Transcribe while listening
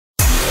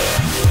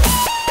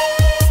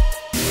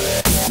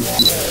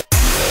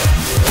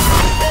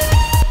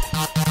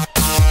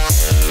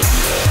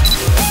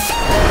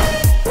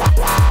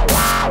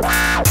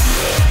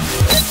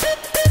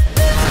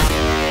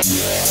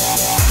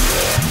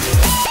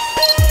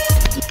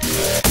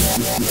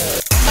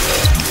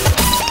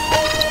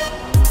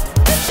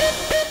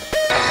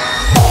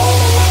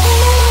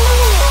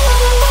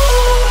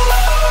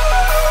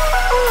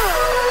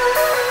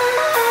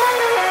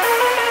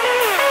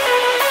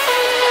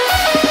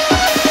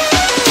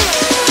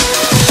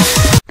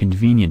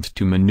convenient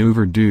to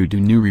maneuver due to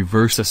new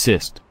reverse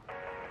assist.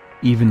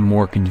 Even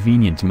more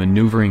convenient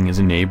maneuvering is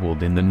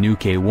enabled in the new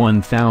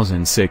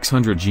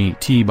K1600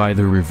 GT by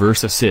the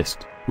reverse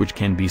assist, which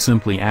can be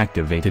simply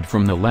activated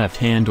from the left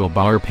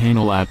handlebar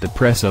panel at the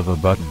press of a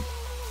button.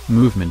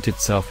 Movement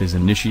itself is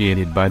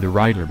initiated by the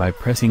rider by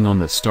pressing on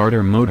the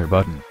starter motor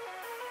button.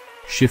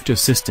 Shift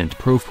Assistant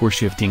Pro for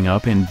shifting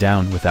up and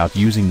down without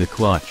using the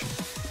clutch.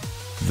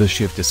 The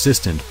Shift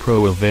Assistant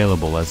Pro,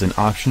 available as an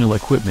optional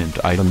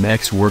equipment item,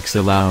 X-Works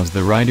allows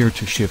the rider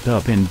to shift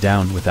up and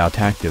down without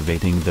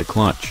activating the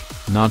clutch,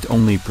 not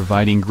only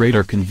providing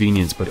greater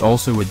convenience but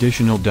also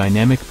additional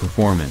dynamic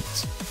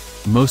performance.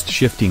 Most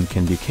shifting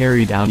can be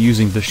carried out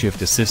using the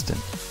Shift Assistant.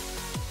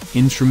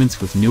 Instruments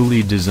with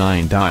newly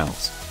designed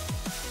dials.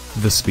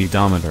 The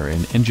speedometer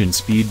and engine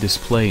speed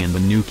display in the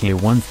new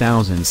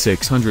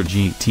K1600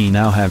 GT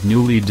now have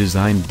newly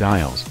designed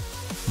dials.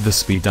 The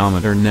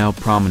speedometer now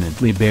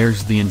prominently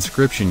bears the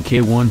inscription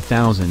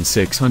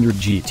K1600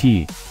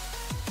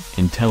 GT.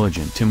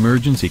 Intelligent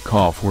emergency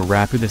call for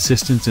rapid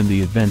assistance in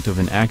the event of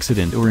an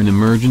accident or in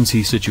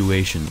emergency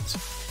situations.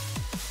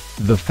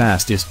 The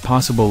fastest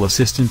possible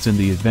assistance in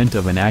the event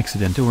of an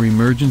accident or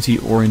emergency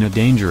or in a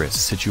dangerous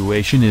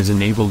situation is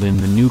enabled in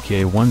the new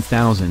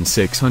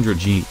K1600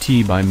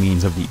 GT by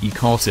means of the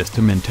eCall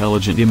system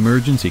Intelligent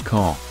Emergency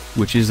Call,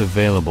 which is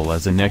available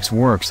as an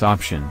X-Works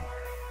option.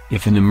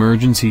 If an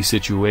emergency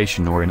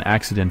situation or an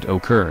accident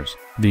occurs,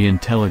 the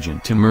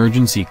Intelligent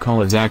Emergency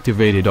Call is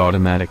activated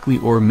automatically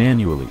or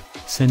manually,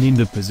 sending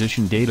the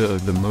position data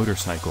of the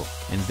motorcycle,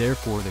 and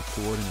therefore the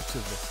coordinates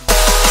of the